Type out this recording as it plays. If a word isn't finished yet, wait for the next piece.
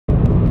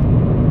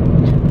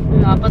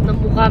Apat na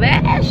mukha,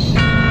 besh!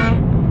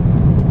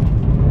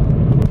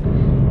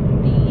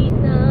 Di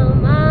na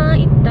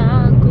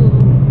maitago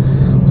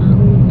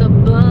ang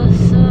taba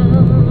sa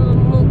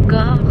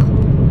mukha ko.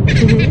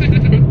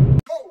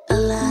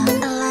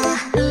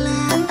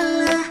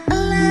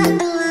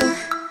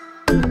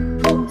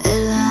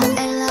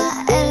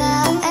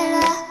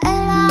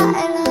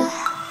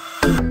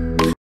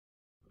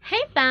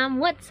 Hey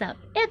fam, what's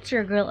up? It's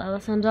your girl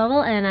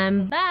norella.sandoval and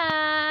I'm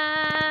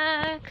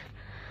back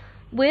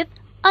with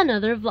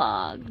another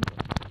vlog.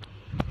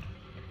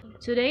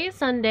 Today is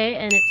Sunday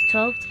and it's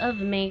 12th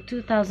of May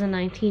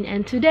 2019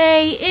 and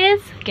today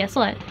is, guess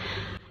what?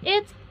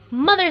 It's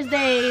Mother's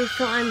Day,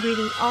 so I'm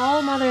greeting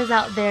all mothers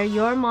out there,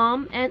 your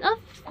mom, and of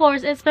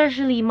course,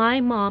 especially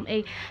my mom,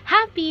 a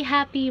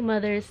happy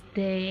Mother's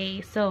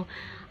Day. So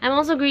I'm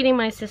also greeting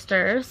my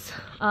sisters,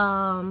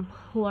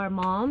 who are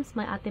moms,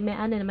 my Ate Mean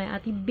and my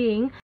Ate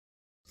Bing.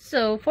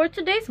 So for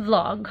today's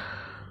vlog,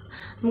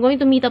 I'm going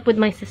to meet up with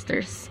my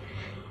sisters.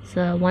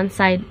 So one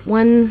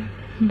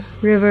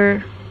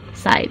river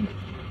side.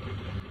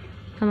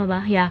 Tama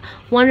ba? Yeah,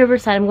 one river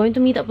side. I'm going to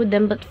meet up with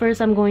them, but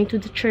first I'm going to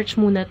the church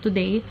muna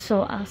today.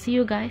 So I'll see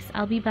you guys.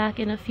 I'll be back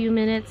in a few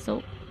minutes.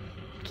 So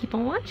keep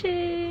on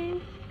watching.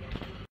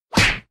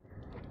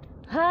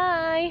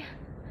 Hi!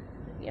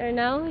 We are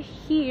now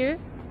here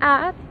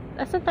at,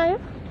 asan tayo?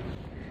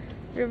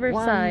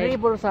 Riverside.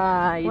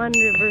 One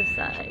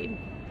Riverside.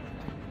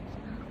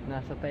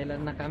 Nasa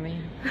Thailand na kami.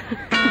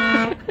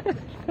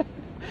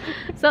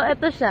 So,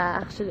 ito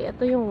siya. Actually,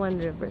 ito yung One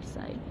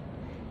Riverside.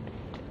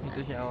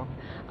 Ito siya, oh.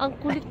 Ang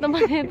kulit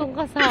naman itong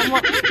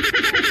kasama.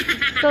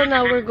 So,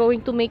 now we're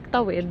going to make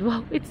tawid.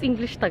 Wow, it's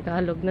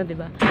English-Tagalog na,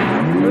 diba?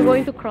 We're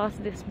going to cross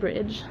this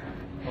bridge.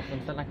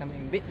 Papunta na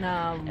kami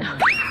Vietnam.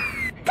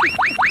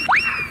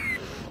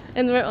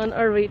 And we're on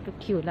our way to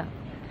Kula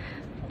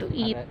to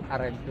eat.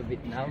 Arrive to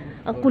Vietnam.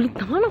 Ang kulit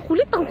naman, ang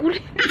kulit.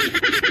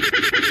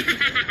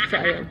 So,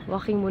 ayun.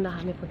 Walking muna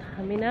kami. Punta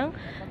kami ng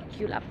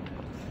Kulap.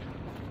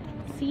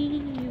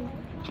 See you.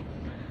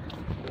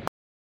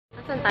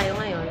 Saan tayo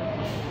ngayon?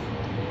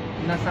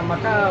 Nasa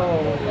Macau.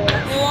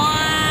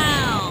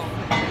 Wow!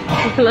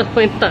 Walang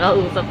kwenta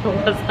kausap ng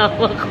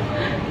kasama ko.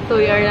 So,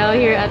 we are now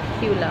here at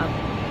Kulap.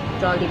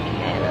 Jollibee.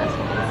 Ayan, as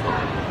you can see.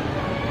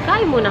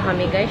 Kain muna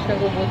kami, guys.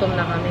 Nagugutom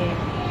na kami.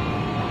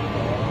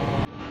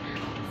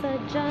 Sa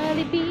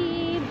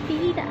Jollibee,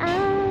 bida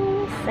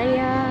ang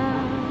saya.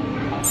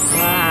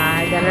 Wow,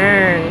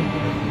 ganun.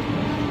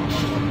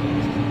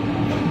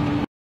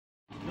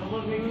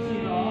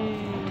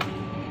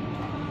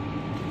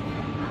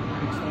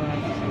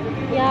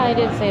 Yeah, I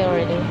did say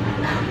already.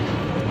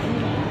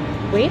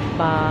 Wait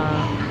pa.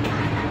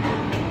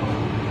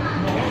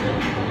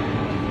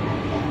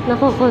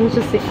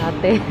 Nako-conscious si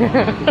ate.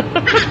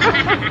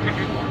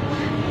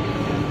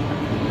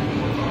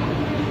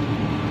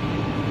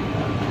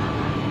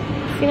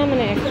 Sino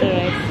naman yung extra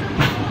rice?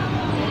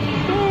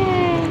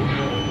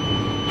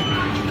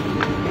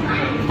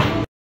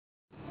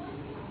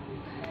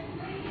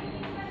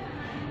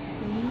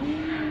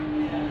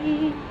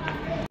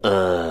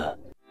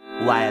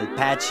 While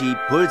Patchy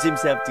pulls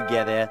himself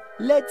together,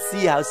 let's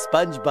see how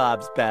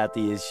SpongeBob's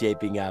party is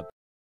shaping up.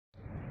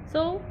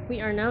 So, we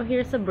are now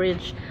here sa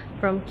bridge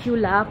from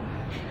Kulap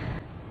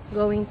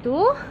going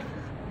to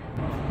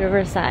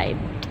Riverside.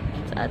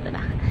 So, ito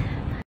na.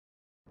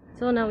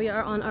 So, now we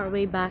are on our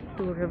way back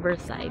to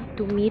Riverside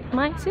to meet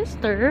my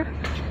sister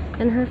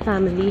and her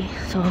family.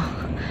 So,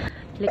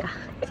 halika.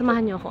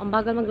 Samahan niyo ako. Ang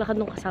bagal maglakad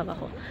nung kasama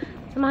ko.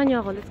 Samahan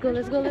niyo ako. Let's go,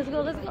 let's go, let's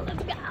go, let's go,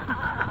 let's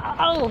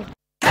go!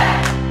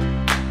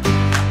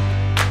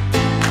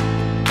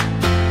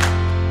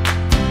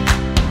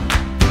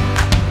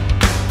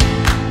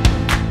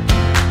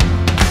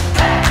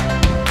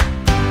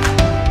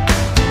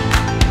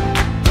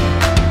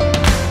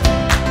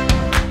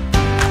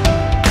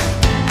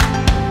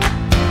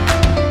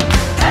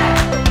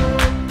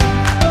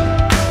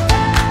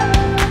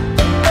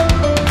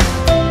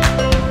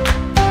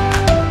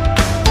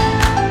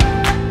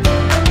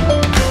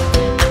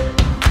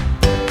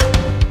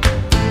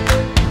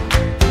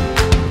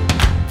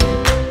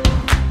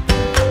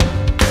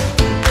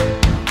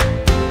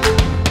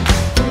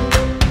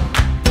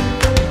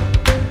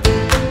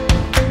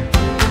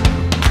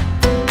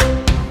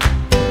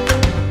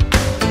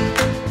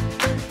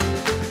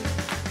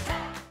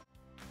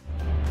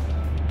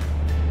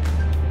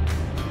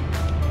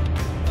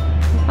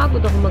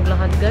 Pagod ako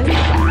maglakad, guys.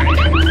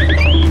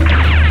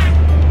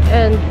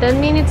 And 10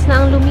 minutes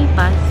na ang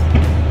lumipas.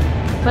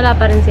 Wala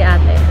pa rin si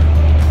ate.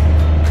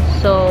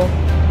 So,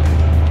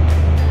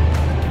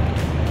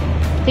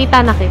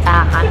 kita na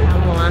kita ka na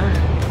mo, ah.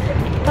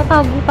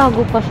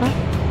 Tatago-tago pa siya.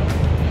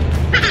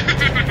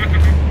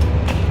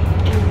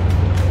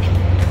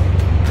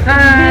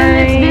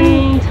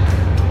 Hi!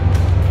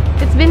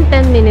 It's been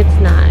 10 minutes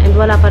na and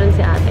wala pa rin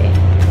si ate.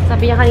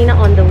 Sabi niya kanina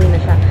on the way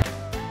na siya.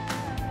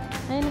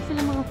 Ayun na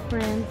sila mga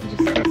friends.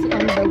 Diyos ko, si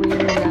on the way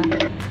nila.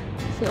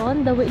 Si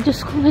on the way.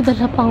 Diyos ko, may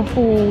dala pang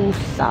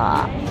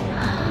pusa.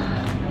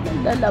 May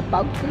dala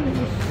pang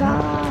pusa.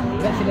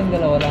 Wala silang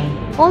dalawa lang.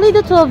 Only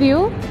the two of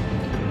you?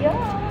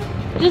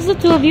 Just the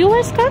two of you?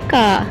 Where's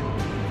Kaka?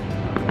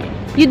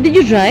 Did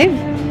you drive?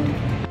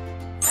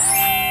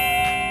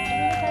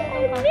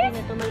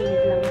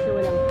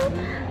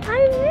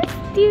 I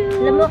missed you.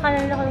 Alam mo,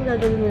 akala ko nang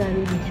gagawin mo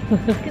namin dito.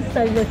 Kasi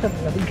tayo na sa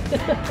vlog.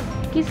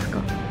 Kiss ko.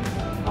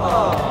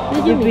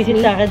 Did you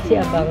visit sa akin si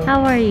Abang?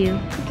 How are you?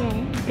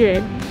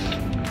 Good.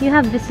 You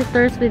have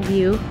visitors with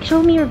you. Show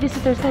me your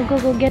visitors. No, go,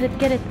 get it.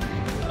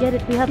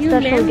 We have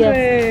special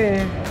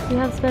guests. We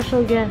have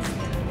special guests.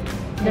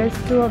 There's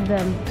two of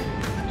them.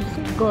 Just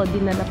go,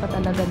 dinala pa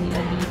talaga nila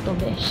dito,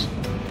 besh.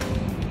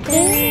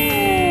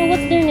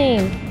 What's their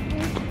name?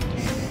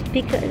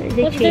 They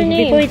What's their changed.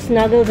 name? Before it's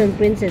Snuggles and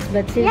Princess,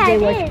 but since Yeah, they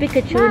it watch is.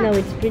 Pikachu, Ma. now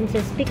it's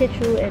Princess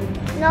Pikachu and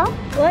No?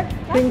 what?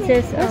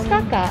 Princess. Where's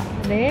Kaka?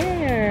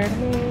 There.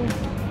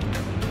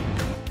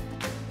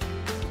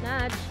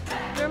 Natch,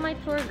 you're my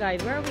tour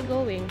guide. Where are we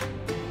going?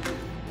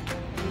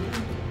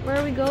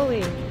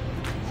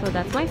 So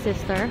that's my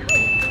sister.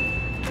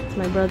 It's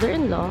my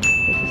brother-in-law.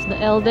 This is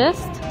the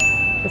eldest,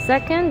 the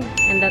second,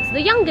 and that's the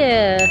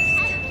youngest.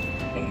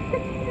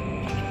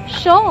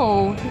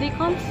 Show! They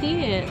can't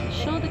see it.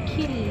 Show the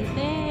kitties.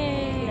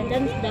 There. The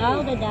dance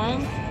daw, the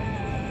dance.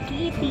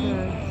 Kitty,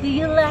 do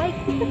you like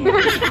me?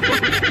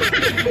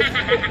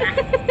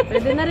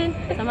 Pwede na rin.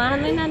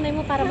 Samahan mo yung nanay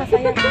mo para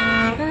masaya.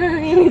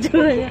 Yung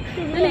itsura niya.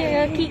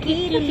 Dali,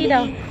 kiki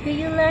daw. Do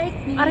you like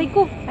me? Aray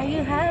ko. Are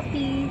you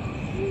happy?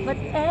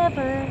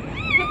 Whatever.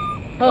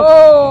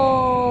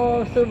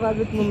 Oh!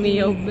 Sumagot mo,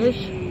 Miyaw,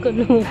 besh.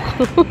 Kanuko.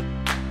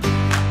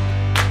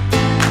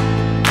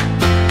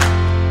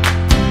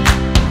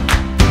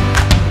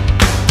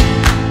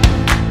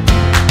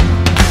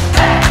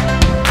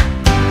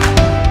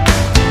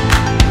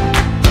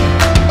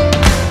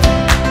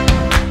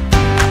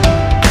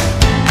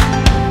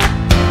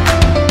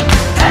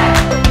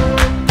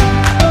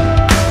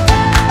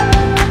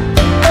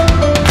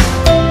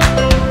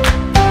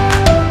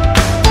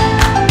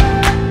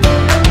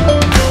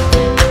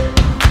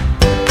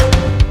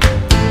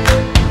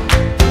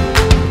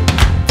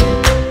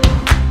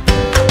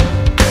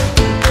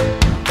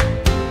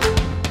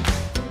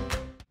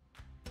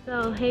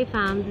 Hey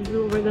fam, this is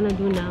what we're gonna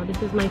do now. This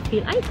is my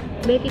field. Ay,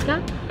 Becky ka?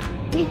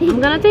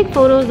 I'm gonna take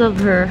photos of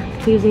her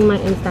using my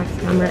INSTAX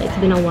camera. It's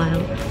been a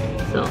while.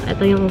 So,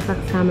 ito yung INSTAX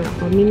camera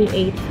ko, Mini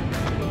 8.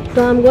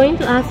 So, I'm going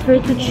to ask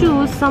her to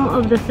choose some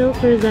of the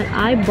filters that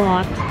I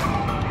bought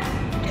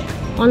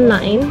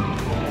online.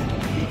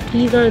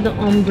 These are the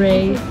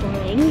ombre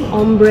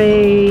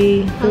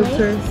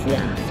filters.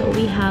 Yeah, so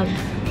we have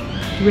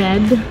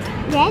red,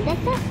 Red,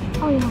 that's it?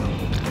 Oh, yeah.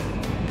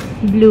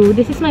 blue.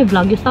 This is my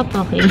vlog. You stop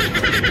talking.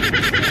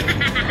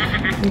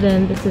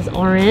 Then this is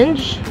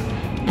orange.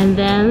 And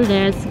then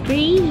there's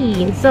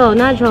green. So,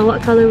 Najwa,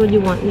 what color would you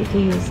want me to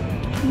use?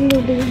 Blue,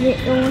 because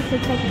it almost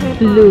looks like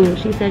purple. Blue.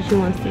 She said she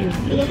wants to use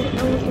blue. Because it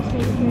almost looks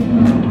like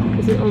purple.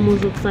 Because it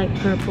almost looks like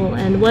purple.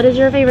 And what is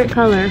your favorite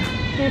color?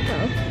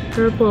 Purple.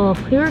 Purple.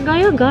 You're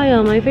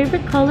Gaya. My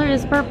favorite color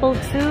is purple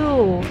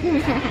too.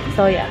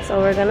 So yeah, so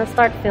we're gonna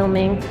start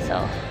filming.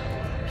 So,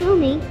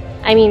 Filming?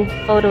 I mean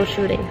photo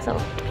shooting. So,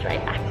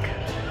 right back.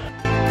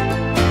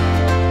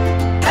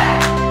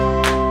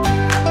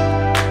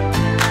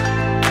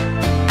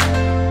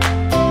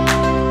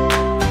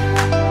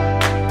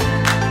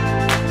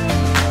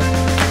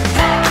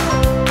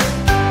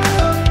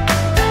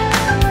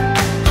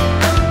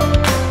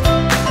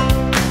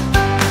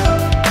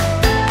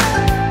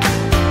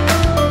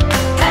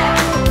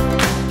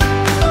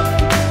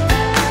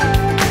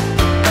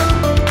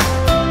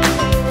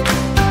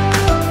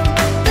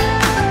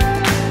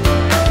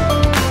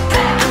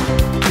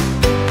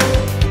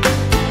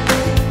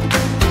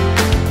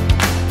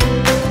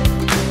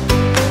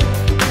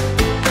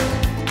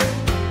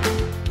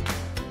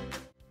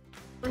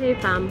 Hey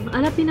fam,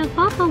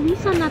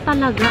 pinagpapawisan na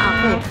talaga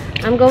ako.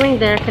 I'm going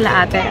there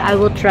kila ate. I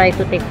will try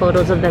to take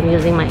photos of them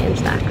using my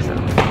INSTAX. So.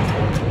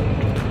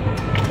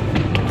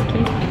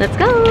 Okay, let's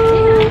go!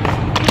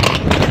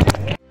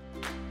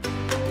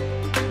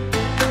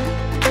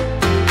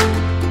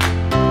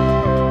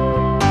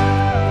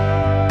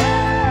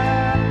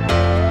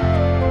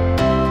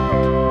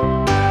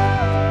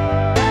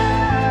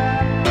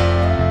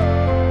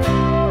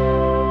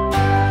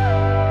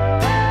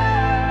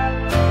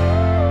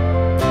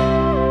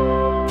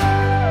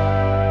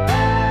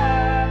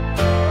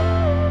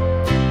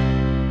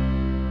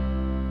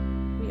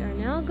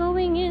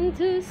 Going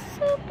into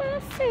super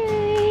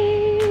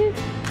safe.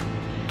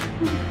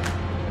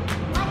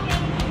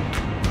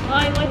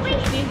 I want to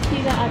see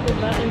the ate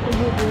ba and to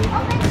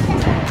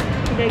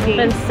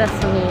Open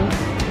sesame.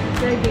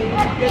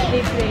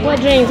 What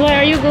drinks? Why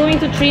are you going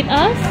to treat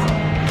us?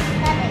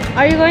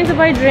 Are you going to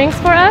buy drinks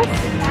for us?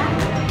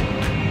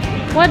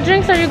 What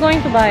drinks are you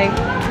going to buy?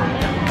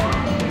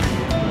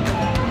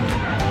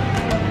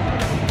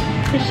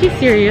 Is she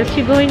serious?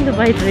 She's going to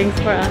buy drinks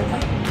for us.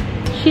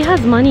 She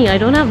has money. I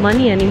don't have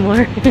money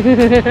anymore.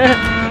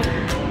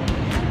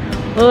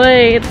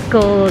 Oi, it's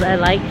cold. I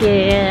like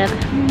it.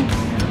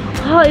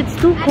 Oh, it's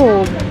too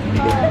cold.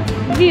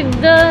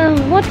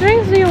 What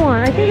drinks do you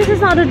want? I think this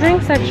is not a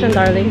drink section,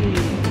 darling.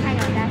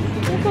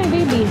 Where's my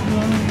baby?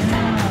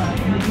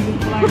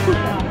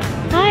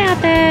 Hi,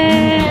 ate!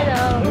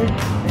 Hello.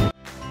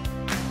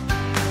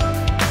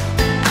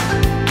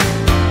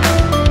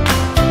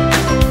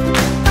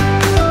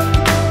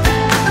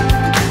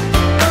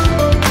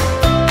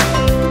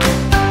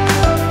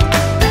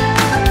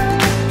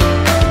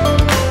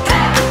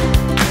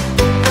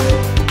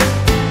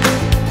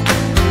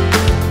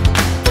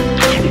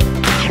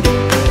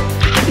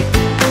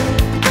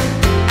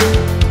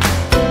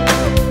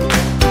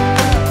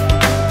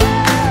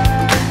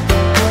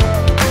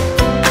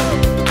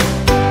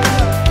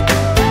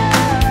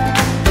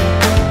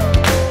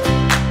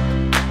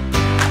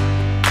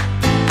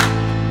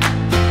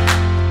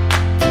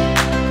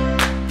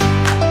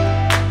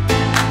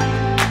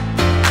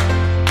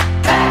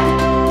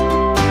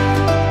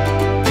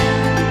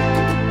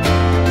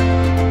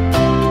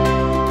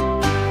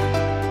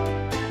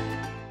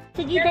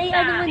 Sige, dahil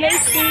ano mo na,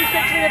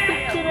 screenshot mo na,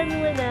 picturean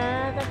mo na.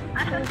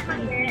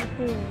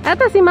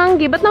 Eto si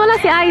Manggi. Ba't nawala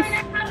si Ice?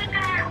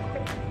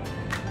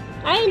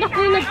 Ay,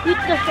 naku,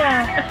 nag-quit ka siya.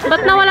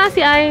 Ba't nawala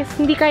si Ice?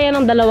 Hindi kaya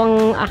ng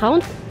dalawang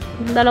account?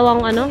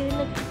 Dalawang ano?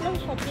 Nag-quit lang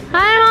siya.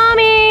 Hi,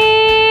 Mommy!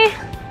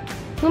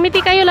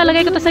 Ngumiti kayo.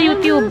 Lalagay ko to sa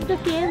YouTube.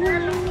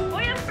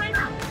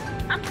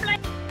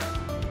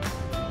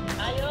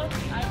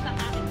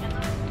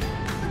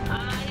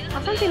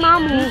 Asan si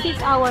Mamu? This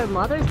is our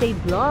Mother's Day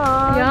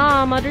vlog.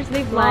 Yeah, Mother's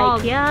Day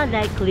vlog.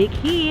 Like, click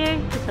here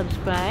to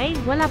subscribe.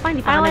 Wala pa,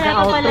 hindi pa wala ka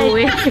nag-auto pala.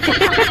 eh.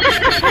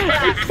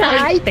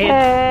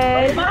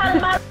 Excited!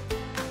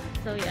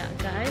 So yeah,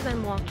 guys,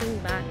 I'm walking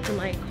back to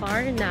my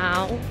car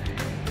now.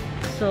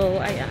 So,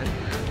 ayan.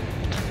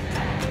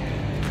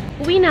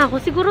 Uwi na ako.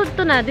 Siguro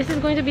ito na. This is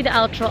going to be the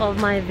outro of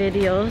my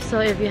video.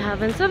 So, if you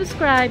haven't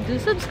subscribed, do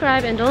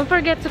subscribe. And don't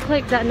forget to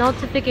click that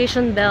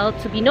notification bell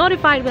to be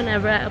notified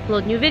whenever I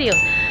upload new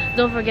videos.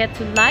 Don't forget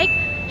to like,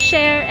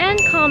 share, and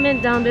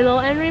comment down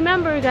below. And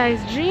remember, guys,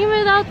 dream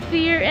without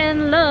fear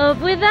and love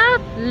without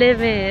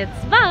limits.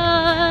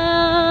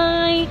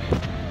 Bye!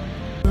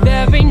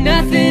 There ain't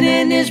nothing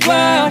in this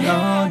world,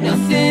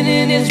 nothing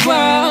in this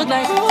world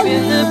like a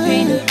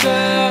Filipino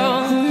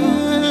girl.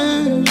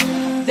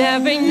 There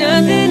ain't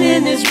nothing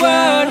in this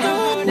world,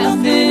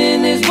 nothing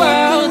in this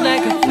world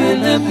like a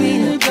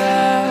Filipino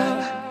girl.